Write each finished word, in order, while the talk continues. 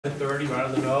7:30 right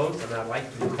on the nose, and I'd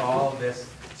like to call this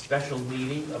special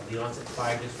meeting of the Onset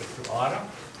Fire District to order.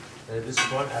 And at this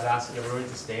point, I'd ask everyone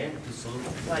to stand to salute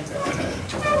the flag.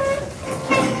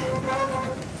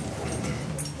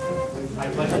 I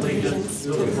pledge allegiance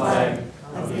to the flag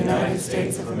of the United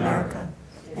States of America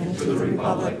and to the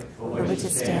republic for which it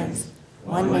stands,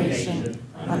 one nation,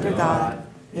 under God,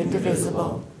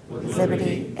 indivisible, with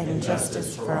liberty and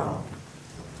justice for all.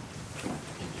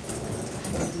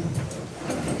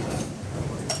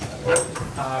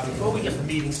 Before we get the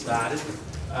meeting started,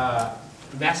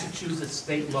 Massachusetts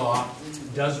state law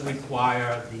does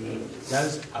require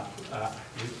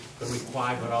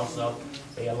but also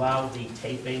they allow the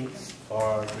taping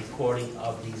or recording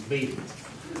of these meetings.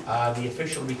 The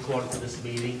official recorder for this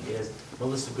meeting is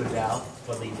Melissa Goodell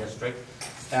for the district.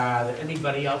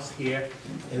 Anybody else here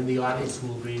in the audience who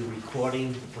will be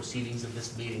recording the proceedings of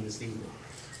this meeting this evening?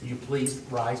 Will you please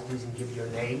rise, please, and give your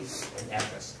name and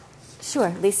address?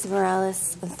 Sure. Lisa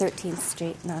Morales on 13th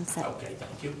Street in Onset. Okay,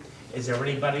 thank you. Is there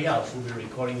anybody else who will be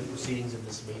recording the proceedings of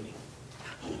this meeting?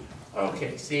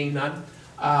 Okay, seeing none.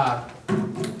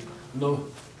 The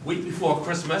week before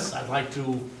Christmas, I'd like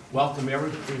to welcome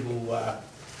everybody who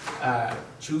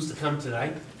choose to come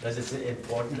tonight, because it's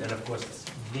important, and of course this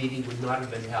meeting would not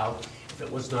have been held if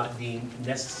it was not deemed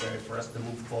necessary for us to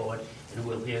move forward, and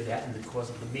we'll hear that in the course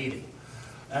of the meeting.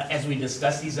 As we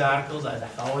discuss these articles, as I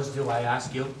always do, I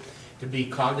ask you to be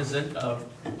cognizant of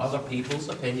other people's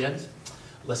opinions,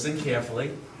 listen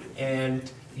carefully,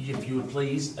 and if you would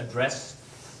please address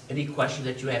any question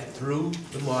that you have through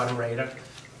the moderator,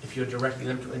 if you're directing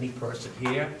them to any person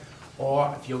here,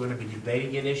 or if you're going to be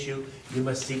debating an issue, you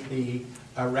must seek the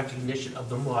recognition of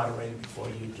the moderator before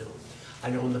you do. I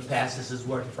know in the past this has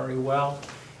worked very well,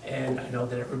 and I know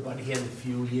that everybody here in the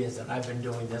few years that I've been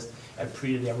doing this have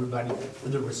treated everybody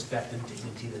with the respect and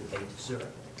dignity that they deserve.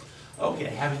 Okay,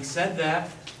 having said that,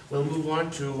 we'll move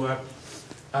on to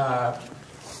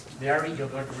Mary, you're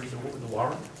going to read the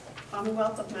warrant.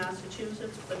 Commonwealth of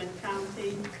Massachusetts, Plymouth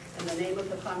County, in the name of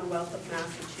the Commonwealth of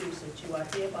Massachusetts, you are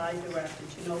hereby directed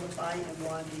to notify and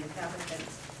warn the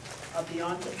inhabitants of the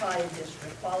Onset Fire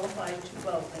District qualified to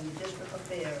vote in the district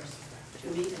affairs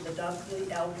to meet in the W.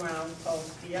 L. Brown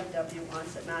Post, VFW,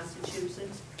 Onset,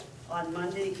 Massachusetts, on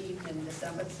Monday evening,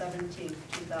 December 17,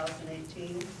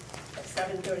 2018, at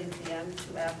 7:30 p.m.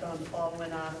 to act on the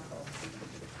following articles.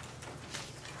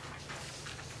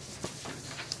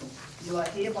 You are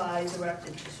hereby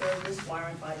directed to serve this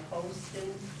warrant by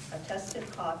posting attested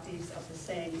copies of the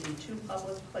same in 2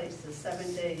 public places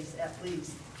 7 days at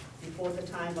least before the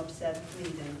time of said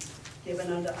meeting,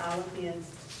 given under our hands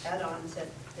at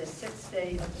Onset the 6th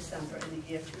day of December in the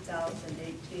year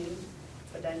 2018.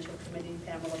 Prudential Committee,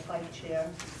 Pamela Pike, Chair,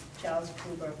 Charles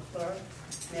Kruger, Clerk,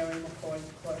 Mary McCoy,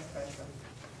 Clerk Treasurer.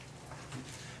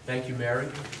 Thank you, Mary.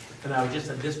 And I would just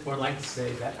at this point like to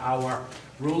say that our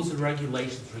rules and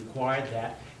regulations require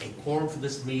that a quorum for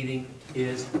this meeting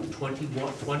is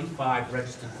 25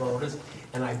 registered voters,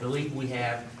 and I believe we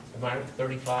have, am I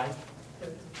 35?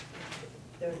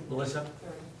 30. Melissa? 30.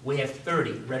 We have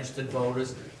 30 registered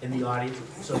voters in the audience,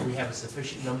 so we have a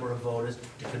sufficient number of voters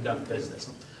to conduct business.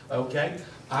 Okay,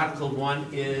 Article 1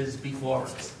 is before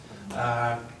us.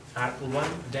 Article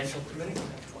 1, Prudential Committee.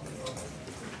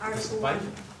 Article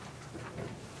 1.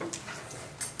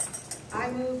 I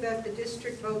move that the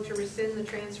district vote to rescind the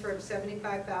transfer of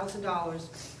 $75,000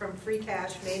 from free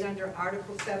cash made under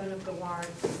Article 7 of the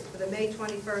warrant for the May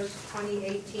 21st,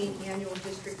 2018 annual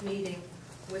district meeting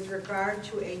with regard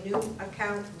to a new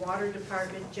account water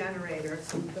department generator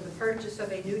for the purchase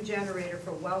of a new generator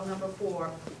for well number 4,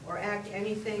 or act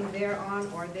anything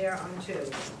thereon or thereunto.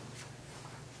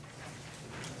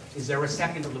 Is there a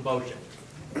second to the motion?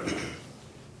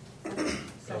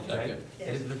 Okay.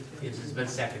 Yes. It has been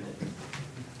seconded.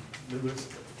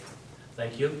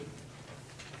 Thank you.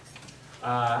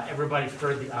 Everybody's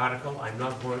heard the article. I'm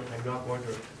not going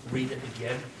to read it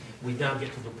again. We now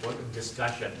get to the point of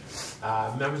discussion.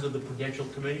 Members of the Prudential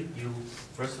Committee, you,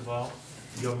 first of all,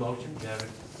 your motion, do you have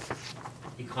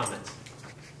any comments?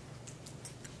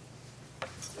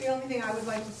 The only thing I would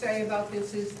like to say about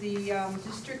this is the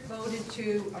district voted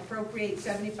to appropriate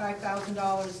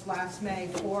 $75,000 last May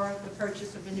for the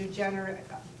purchase of a new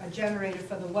generator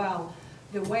for the well.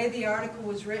 The way the article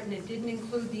was written, it didn't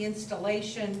include the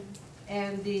installation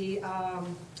and the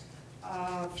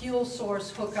fuel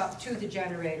source hookup to the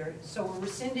generator. So we're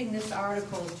rescinding this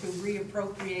article to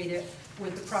reappropriate it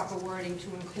with the proper wording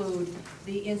to include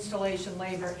the installation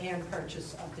labor and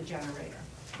purchase of the generator.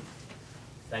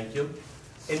 Thank you.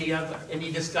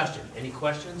 Any discussion? Any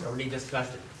questions or any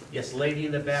discussion? Yes, lady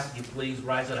in the back, you please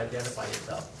rise and identify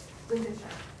yourself. Linda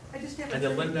Shaw. I just have a. And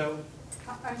then Linda,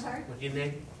 I'm sorry? what's your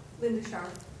name? Linda Sharp.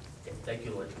 Okay, thank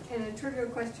you, Linda. And a trivial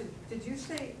question, did you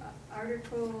say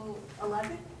Article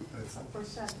 11 It's or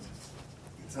 7?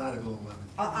 Article 11.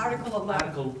 Article 11.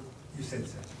 Article, You said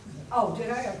 7. Oh, did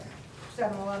I?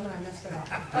 7-11, I messed it up.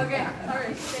 Okay, all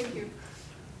right, thank you.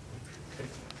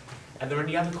 are there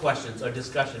any other questions or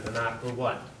discussion on Article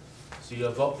 1? So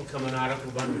your vote will come on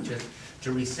Article 1, which is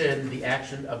to rescind the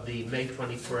action of the May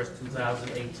 21st,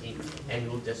 2018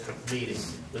 annual district meeting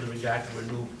with regard to a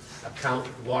new account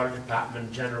water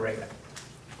department generator.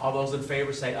 All those in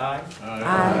favor say aye.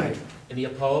 Aye. Any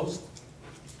opposed?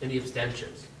 Any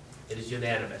abstentions? It is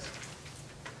unanimous.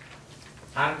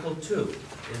 Article 2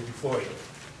 is before you.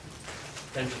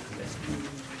 Pension Committee.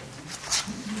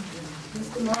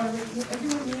 Mr. Moderator, can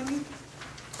everyone hear me?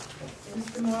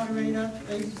 Mr. Moderator,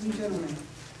 ladies and gentlemen,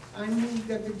 I move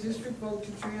that the district vote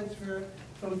to transfer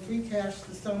from free cash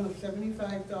the sum of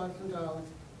 $75,000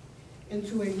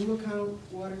 into a new account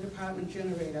water department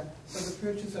generator for the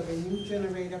purchase of a new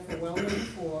generator for well number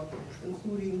 4,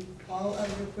 including all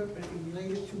other equipment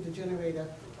related to the generator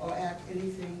or act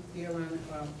anything thereon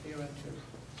or thereunto.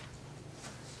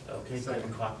 Okay, so I have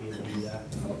a copy of the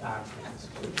articles.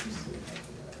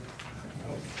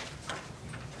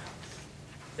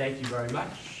 Thank you very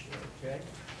much. Okay.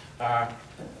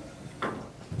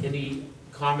 Any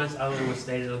comments other than what's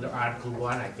stated under Article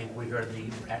 1? I think we heard the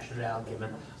rationale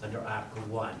given under Article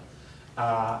 1.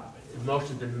 The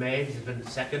motion's been made, has been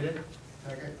seconded.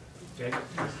 Okay.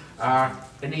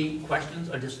 Any questions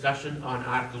or discussion on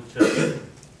Article 2?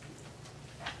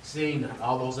 Seeing none,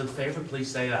 all those in favor,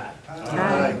 please say aye.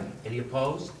 Aye. Any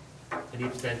opposed? Any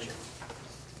abstentions?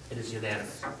 It is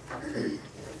unanimous.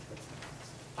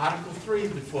 Article 3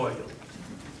 is before you.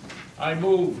 I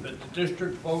move that the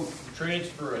district vote to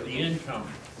transfer the income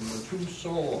from the 2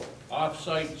 solar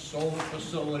off-site solar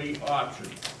facility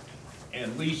options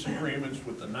and lease agreements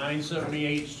with the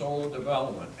 978 Solar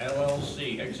Development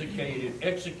LLC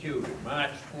executed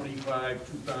March 25,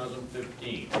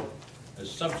 2015, as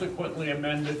subsequently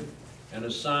amended and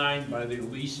assigned by the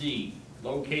leasee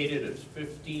located at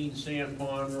 15 Sand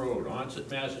Pond Road,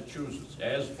 Onset, Massachusetts,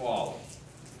 as follows.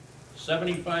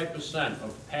 75%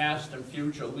 of past and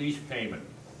future lease payment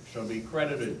shall be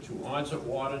credited to Onset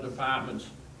Water Department's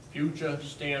future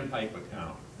standpipe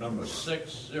account, number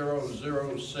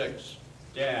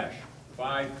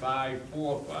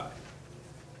 6006-5545,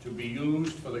 to be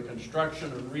used for the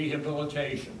construction and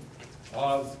rehabilitation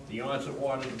of the Onset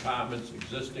Water Department's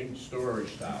existing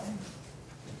storage tower.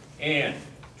 And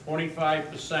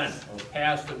 25% of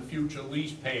past and future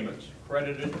lease payments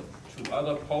credited to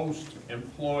other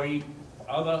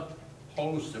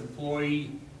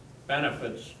post-employee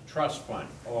benefits trust fund,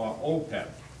 or OPEB,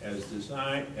 as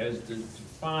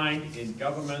defined in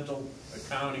governmental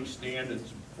accounting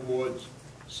standards boards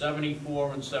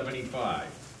 74 and 75,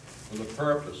 for the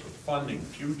purpose of funding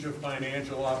future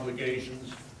financial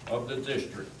obligations of the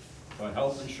district for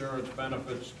health insurance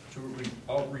benefits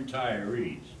of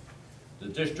retirees. The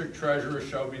district treasurer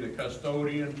shall be the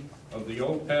custodian of the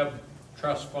OPEB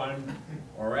trust fund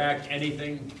or act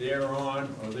anything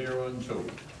thereon or thereunto.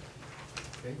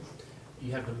 Okay.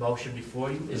 You have the motion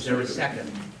before you. Is there a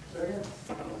second? Okay,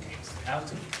 Mr.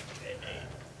 Townsend.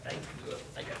 Thank you.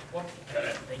 Thank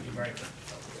you very much.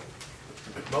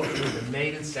 Motion has been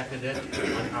made and seconded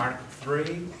on Article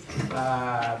 3.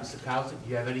 Mr. Townsend, do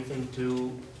you have anything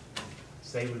to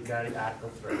say regarding Article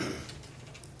 3?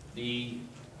 The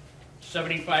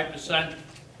 75%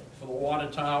 for the water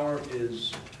tower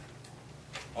is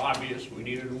obvious. We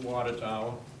need a new water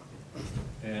tower.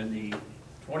 And the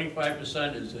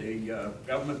 25% is a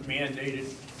government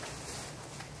mandated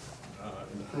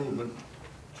improvement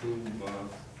to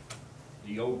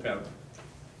the OPEB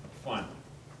fund.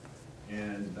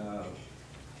 And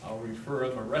I'll refer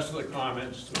the rest of the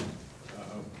comments to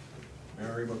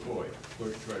Mary McCoy,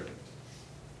 Clerk Treasurer.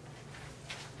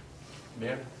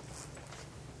 Mayor?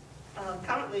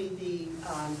 Currently, the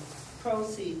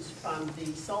proceeds from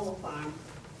the solar farm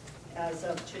as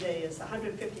of today is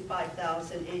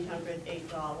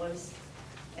 $155,808.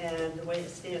 And the way it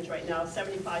stands right now,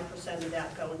 75% of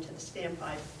that going to the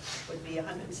standpipe would be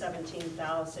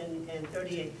 $117,000, and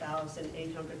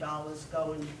 $38,800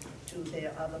 going to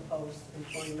their other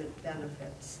post-employment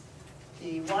benefits.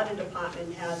 The water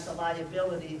department has a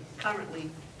liability currently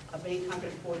of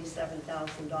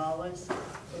 $847,000,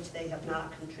 which they have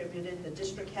not contributed. The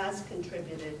district has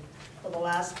contributed for the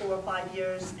last 4 or 5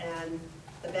 years, and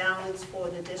the balance for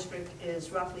the district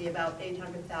is roughly about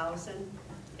 $800,000.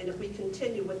 And if we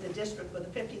continue with the district with a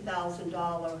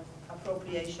 $50,000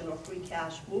 appropriation or free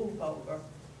cash move over,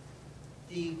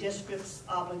 the district's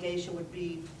obligation would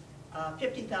be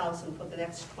 $50,000 for the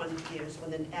next 20 years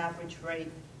with an average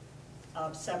rate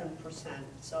of 7%.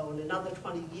 So in another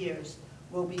 20 years,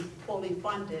 we'll be fully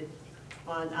funded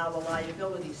on our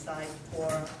liability side for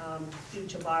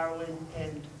future borrowing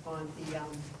and on the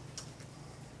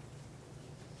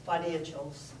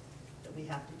financials that we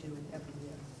have to do every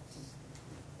year.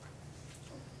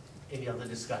 Any other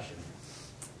discussion?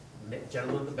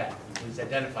 Gentleman in the back, please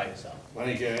identify yourself.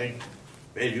 Lenny J.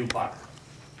 Bayview Park,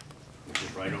 which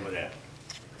is right over there.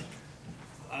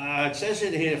 It says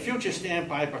in here, future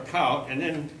standpipe account, and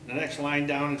then the next line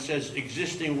down, it says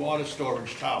existing water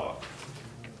storage tower.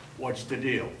 What's the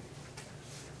deal?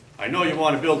 I know you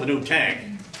want to build a new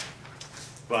tank,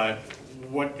 but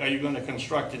what are you going to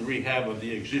construct and rehab of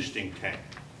the existing tank?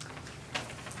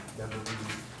 Member of the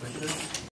Commissioners?